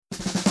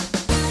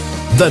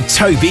The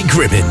Toby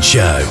Gribbin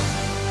Show.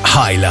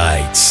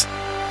 Highlights.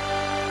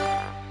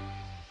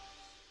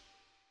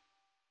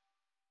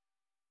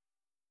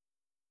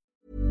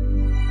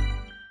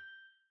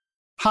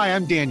 Hi,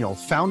 I'm Daniel,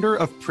 founder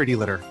of Pretty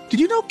Litter.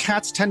 Did you know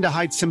cats tend to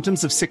hide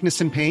symptoms of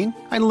sickness and pain?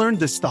 I learned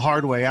this the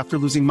hard way after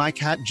losing my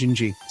cat,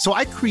 Gingy. So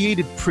I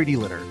created Pretty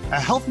Litter, a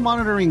health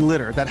monitoring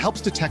litter that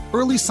helps detect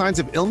early signs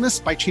of illness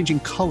by changing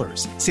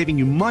colors, saving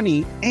you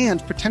money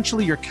and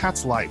potentially your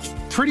cat's life.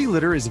 Pretty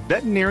Litter is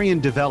veterinarian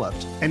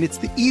developed, and it's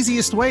the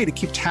easiest way to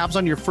keep tabs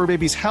on your fur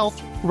baby's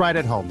health right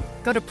at home.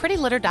 Go to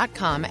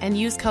prettylitter.com and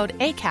use code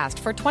ACAST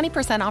for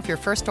 20% off your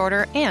first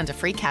order and a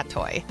free cat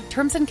toy.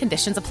 Terms and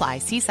conditions apply.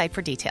 See site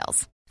for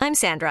details. I'm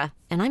Sandra,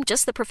 and I'm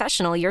just the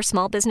professional your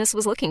small business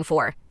was looking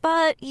for.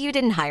 But you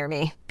didn't hire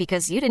me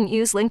because you didn't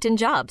use LinkedIn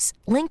Jobs.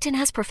 LinkedIn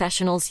has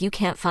professionals you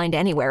can't find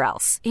anywhere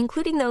else,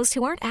 including those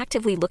who aren't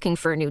actively looking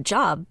for a new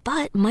job,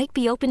 but might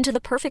be open to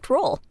the perfect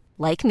role,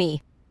 like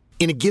me.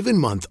 In a given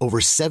month, over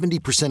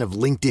 70% of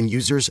LinkedIn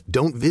users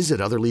don't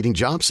visit other leading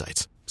job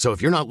sites. So if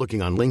you're not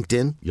looking on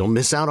LinkedIn, you'll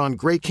miss out on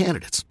great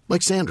candidates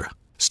like Sandra.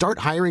 Start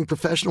hiring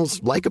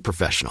professionals like a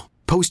professional.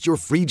 Post your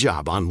free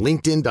job on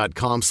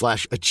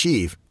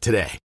linkedin.com/achieve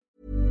today.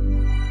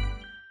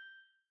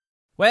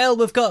 Well,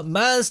 we've got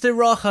Maz de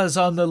Rojas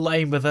on the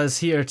line with us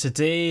here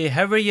today.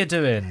 How are you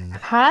doing?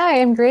 Hi,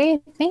 I'm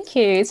great. Thank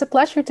you. It's a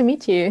pleasure to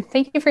meet you.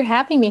 Thank you for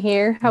having me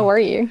here. How are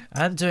you?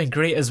 I'm doing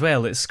great as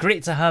well. It's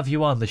great to have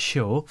you on the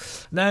show.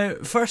 Now,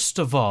 first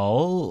of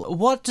all,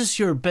 what does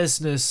your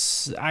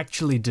business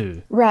actually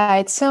do?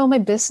 Right. So my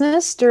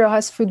business, the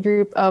Rojas Food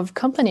Group of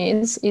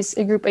Companies, is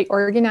a group I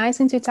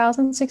organized in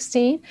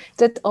 2016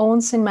 that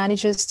owns and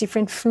manages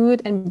different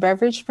food and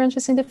beverage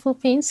branches in the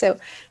Philippines. So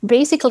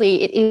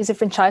basically, it is a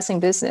franchising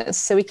business.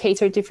 So we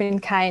cater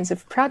different kinds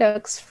of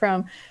products,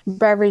 from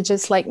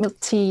beverages like milk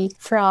tea,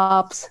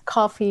 fraps,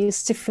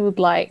 coffees, to food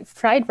like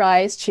fried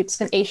rice,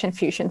 chips, and Asian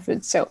fusion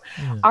food. So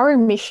our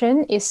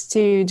mission is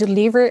to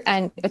deliver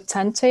an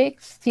authentic,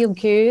 feel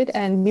good,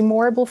 and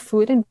memorable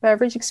food and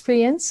beverage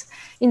experience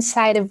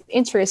inside of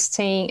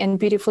interesting and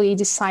beautifully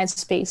designed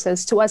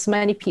spaces to as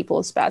many people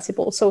as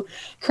possible. So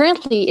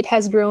currently it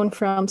has grown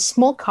from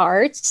small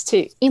carts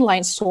to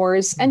inline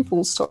stores and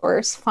full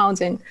stores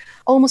found in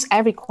almost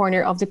every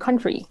corner of the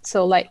country.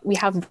 So like we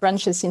have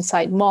branches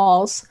inside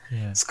malls,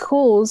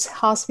 schools,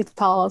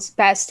 hospitals,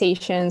 bus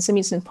stations,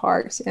 amusement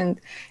parks, and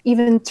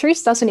even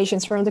tourist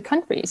destinations around the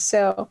country.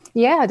 So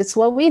yeah, that's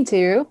what we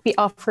do. We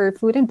offer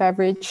food and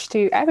beverage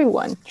to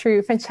everyone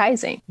through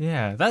franchising.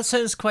 Yeah, that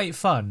sounds quite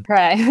fun.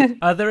 Right.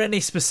 Are there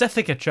any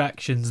specific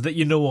attractions that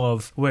you know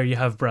of where you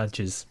have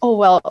branches? Oh,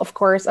 well, of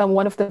course,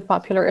 one of the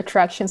popular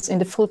attractions in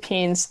the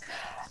Philippines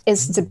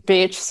is the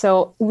beach.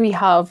 So we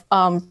have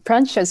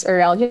branches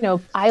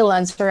around,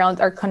 islands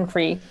around our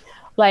country.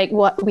 Like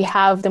what we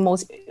have the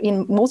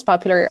most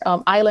popular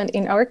island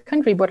in our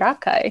country,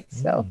 Boracay.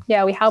 So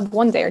yeah, we have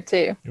one there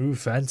too. Ooh,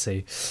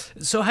 fancy.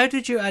 So how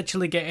did you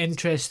actually get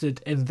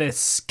interested in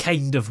this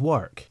kind of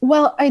work?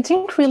 Well, I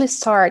didn't really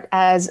start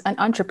as an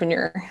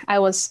entrepreneur. I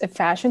was a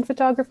fashion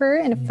photographer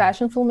and a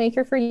fashion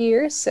filmmaker for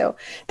years. So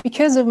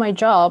because of my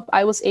job,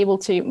 I was able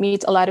to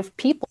meet a lot of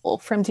people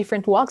from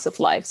different walks of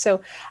life. So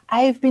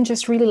I've been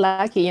just really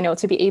lucky,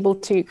 to be able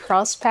to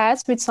cross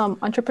paths with some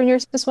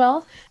entrepreneurs as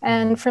well.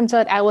 And from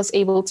that, I was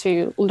able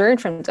to learn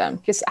from them,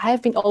 because I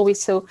have been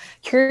always so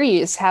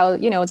curious how,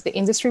 the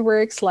industry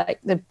works, like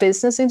the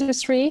business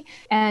industry.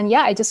 And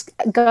yeah, I just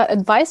got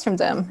advice from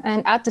them.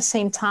 And at the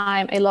same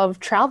time, I love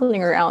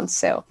traveling around.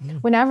 So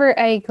whenever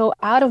I go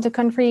out of the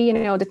country,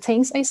 the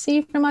things I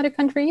see from other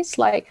countries,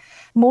 like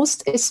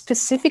most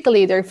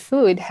specifically their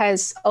food,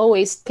 has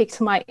always piqued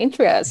my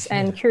interest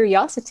and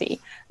curiosity.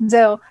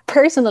 Though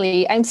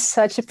personally, I'm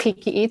such a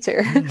picky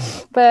eater.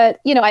 But,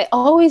 I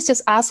always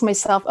just ask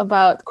myself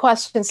about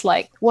questions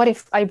like, what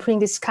if I bring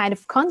this kind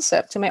of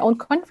concept to my own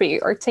country?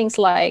 Or things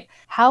like,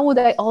 how would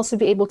I also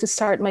be able to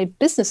start my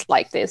business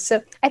like this? So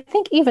I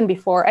think even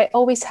before, I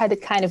always had a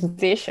kind of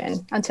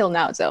vision until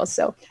now, though.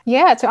 So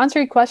yeah, to answer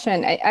your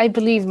question, I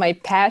believe my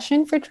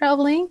passion for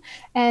traveling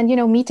and,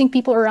 meeting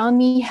people around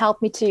me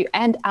helped me to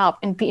end up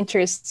and be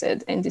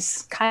interested in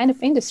this kind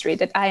of industry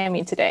that I am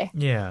in today.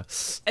 Yeah.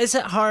 Is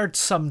it hard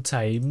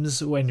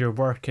sometimes when you're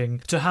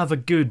working to have a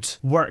good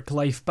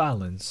work-life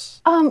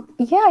balance?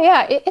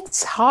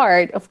 It's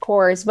hard, of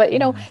course. But,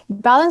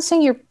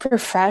 balancing your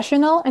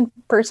professional and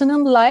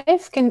personal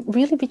life can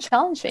really be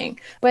challenging,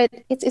 but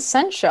it's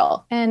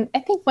essential. And I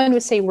think when we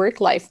say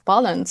work-life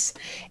balance,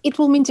 it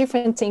will mean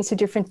different things to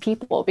different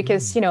people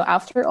because,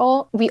 after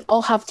all, we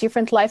all have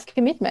different life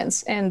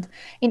commitments. And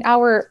in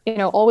our,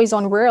 always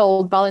on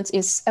world, balance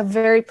is a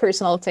very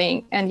personal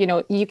thing. And,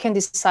 you can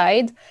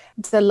decide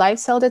the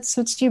lifestyle that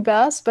suits you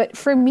best. But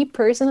for me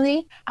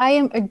personally, I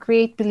am a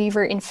great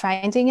believer in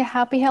finding a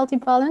happy, healthy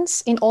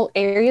balance in all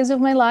areas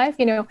of my life.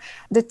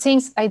 The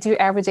things I do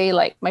every day,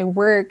 like my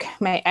work,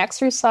 my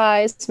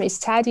exercise, my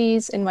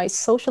studies, and my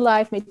social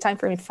life, my time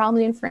for my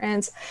family and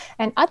friends,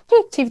 and other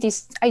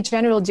activities I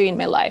generally do in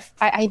my life.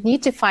 I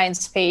need to find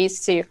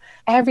space to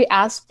every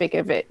aspect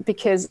of it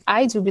because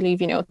I do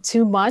believe,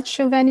 too much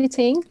of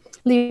anything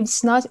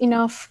leaves not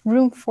enough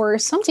room for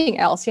something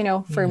else,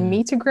 for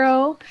me to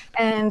grow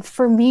and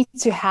for me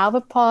to have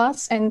a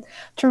pause and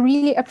to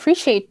really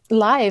appreciate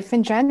life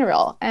in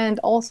general. And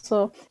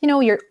also,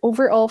 your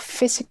overall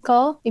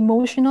physical,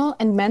 emotional,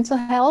 and mental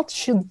health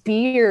should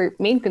be your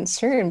main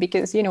concern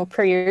because,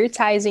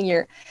 prioritizing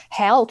your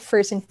health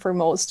first and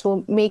foremost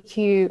will make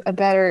you a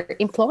better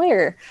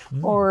employer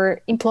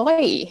or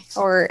employee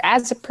or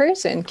as a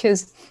person,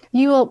 because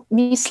you will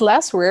miss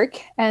less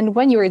work. And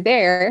when you're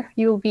there,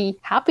 you'll be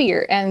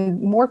happier and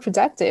more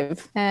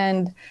productive.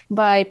 And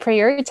by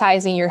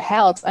prioritizing your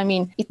health,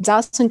 it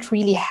doesn't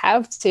really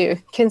have to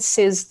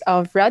consist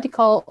of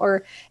radical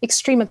or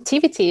extreme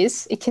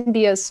activities. It can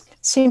be as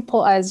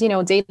simple as,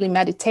 daily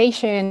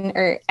meditation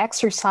or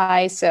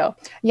exercise. So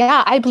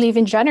yeah, I believe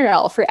in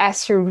general, for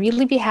us to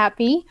really be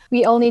happy,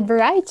 we all need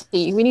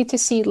variety. We need to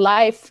see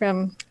life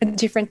from a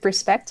different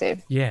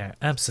perspective. Yeah,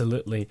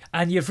 absolutely.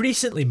 And you've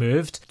recently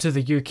moved to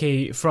the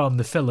UK from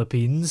the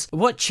Philippines.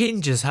 What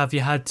changes have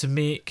you had to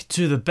make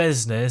to the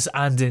business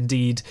and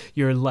indeed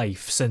your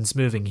life since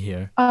moving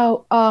here?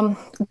 Oh,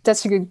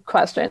 that's a good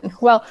question.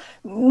 Well,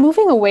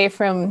 moving away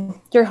from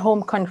your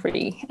home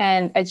country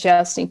and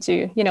adjusting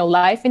to,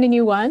 life in a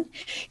new one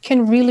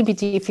can really be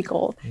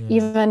difficult,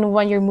 even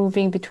when you're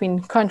moving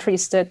between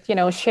countries that,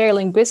 share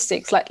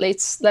linguistics, like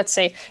let's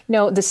say,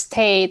 the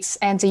States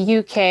and the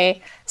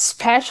UK,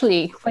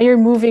 especially when you're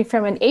moving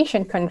from an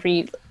Asian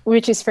country,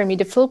 which is for me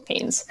the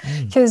Philippines.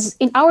 Because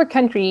in our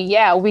country,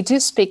 we do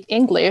speak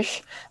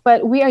English,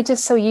 but we are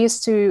just so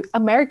used to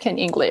American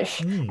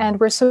English and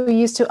we're so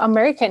used to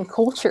American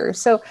culture.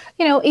 So,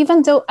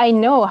 even though I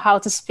know how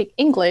to speak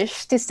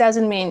English, this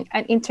doesn't mean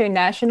an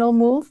international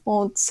move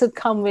won't still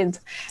come with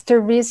the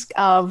risk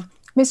of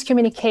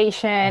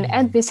miscommunication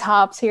and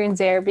mishaps here and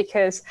there,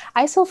 because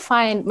I still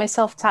find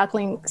myself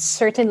tackling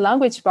certain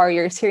language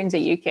barriers here in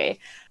the UK,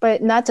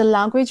 but not the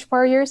language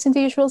barriers in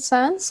the usual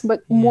sense,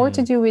 but more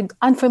to do with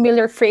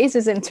unfamiliar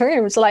phrases and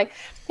terms. Like,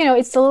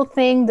 it's a little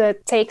thing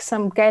that takes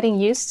some getting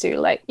used to,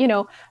 like,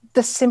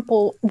 the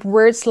simple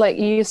words like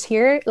you use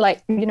here,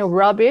 like,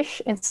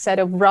 rubbish instead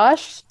of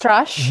rush,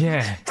 trash,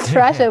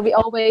 trash that we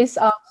always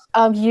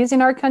use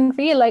in our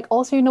country. Like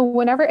also,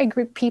 whenever I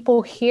greet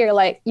people here,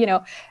 like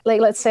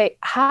let's say,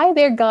 hi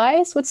there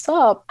guys, what's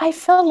up? I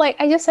felt like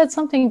I just said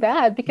something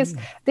bad because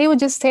they would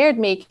just stare at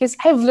me, because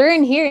I've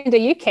learned here in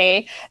the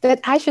UK that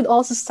I should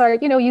also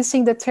start,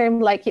 using the term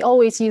like you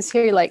always use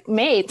here, like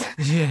mate,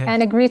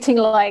 and a greeting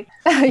like,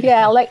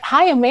 like,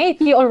 hi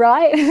mate, you all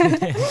right?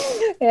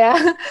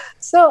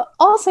 So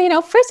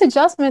also, first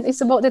adjustment is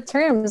about the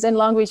terms and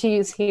language you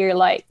use here.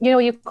 Like,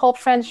 you call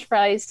French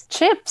fries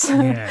chips,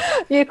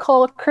 you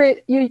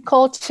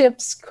call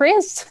chips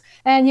crisp,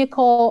 and you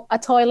call a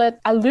toilet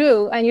a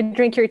loo, and you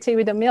drink your tea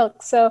with the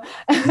milk. So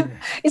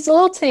it's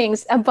little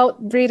things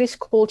about British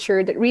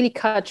culture that really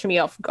catch me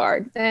off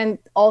guard. And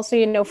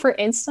also, for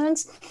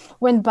instance,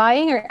 when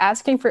buying or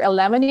asking for a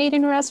lemonade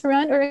in a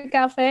restaurant or a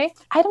cafe,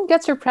 I don't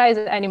get surprised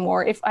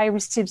anymore if I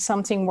receive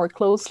something more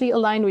closely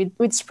aligned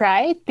with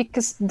Sprite,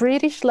 because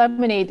British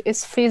lemonade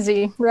is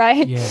fizzy,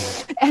 right?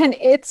 And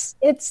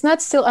it's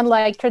not still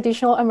unlike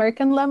traditional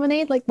American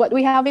lemonade, like what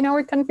we have in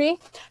our country.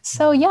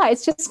 So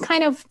it's just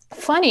kind of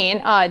funny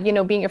and odd,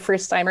 being a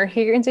first timer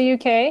here in the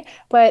UK.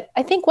 But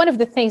I think one of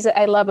the things that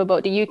I love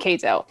about the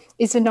UK though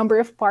is the number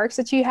of parks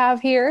that you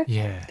have here.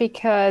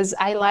 Because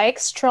I like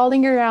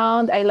strolling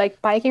around, I like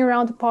biking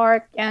around the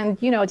park and,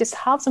 just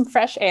have some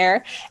fresh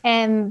air.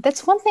 And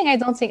that's one thing I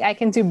don't think I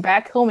can do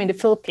back home in the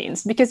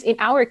Philippines, because in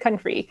our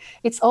country,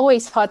 it's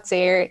always hot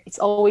there, it's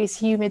always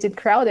humid and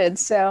crowded.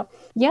 So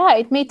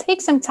it may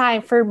take some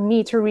time for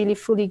me to really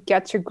fully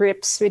get to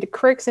grips with the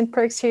quirks and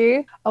perks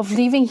here of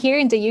living here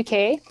in the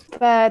UK.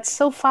 But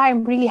so far,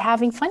 I'm really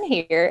having fun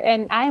here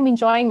and I'm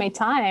enjoying my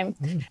time.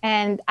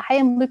 And I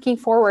am looking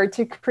forward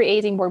to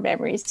creating more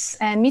memories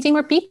and meeting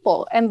more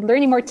people and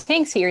learning more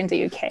things here in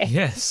the UK.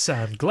 Yes,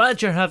 I'm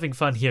glad you're having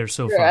fun here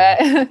so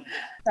far.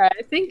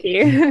 Right, thank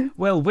you.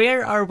 Well,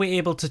 where are we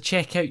able to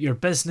check out your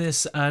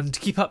business and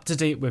keep up to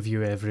date with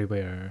you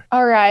everywhere?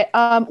 All right.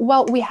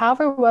 Well, we have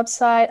our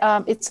website.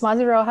 It's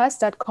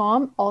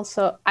mazirojas.com.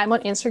 Also, I'm on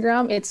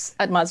Instagram. It's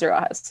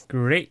 @mazirojas.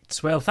 Great.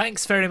 Well,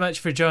 thanks very much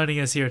for joining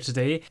us here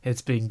today.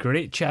 It's been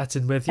great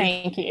chatting with you.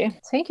 Thank you.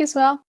 Thank you as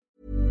well.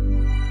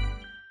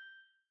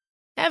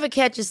 Ever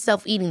catch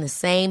yourself eating the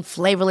same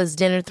flavorless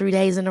dinner 3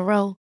 days in a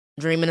row?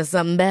 Dreaming of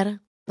something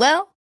better?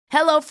 Well,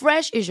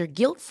 HelloFresh is your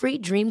guilt-free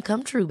dream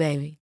come true,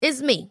 baby.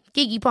 It's me,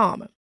 Keke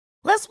Palmer.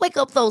 Let's wake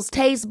up those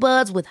taste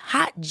buds with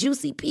hot,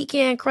 juicy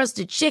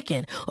pecan-crusted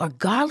chicken or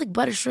garlic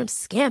butter shrimp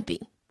scampi.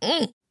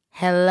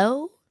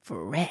 Hello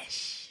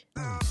Fresh.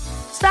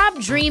 Stop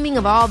dreaming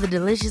of all the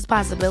delicious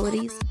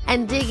possibilities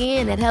and dig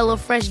in at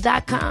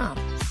HelloFresh.com.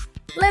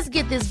 Let's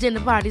get this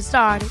dinner party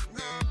started.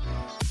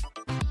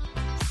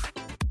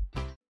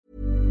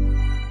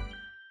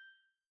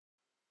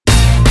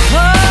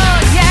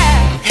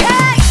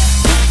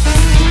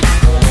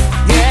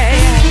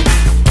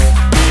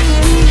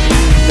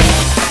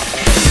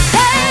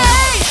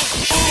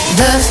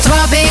 The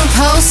throbbing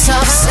pulse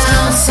of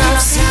sound.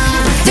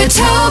 The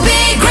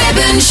Toby Gribbon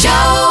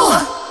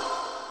Show.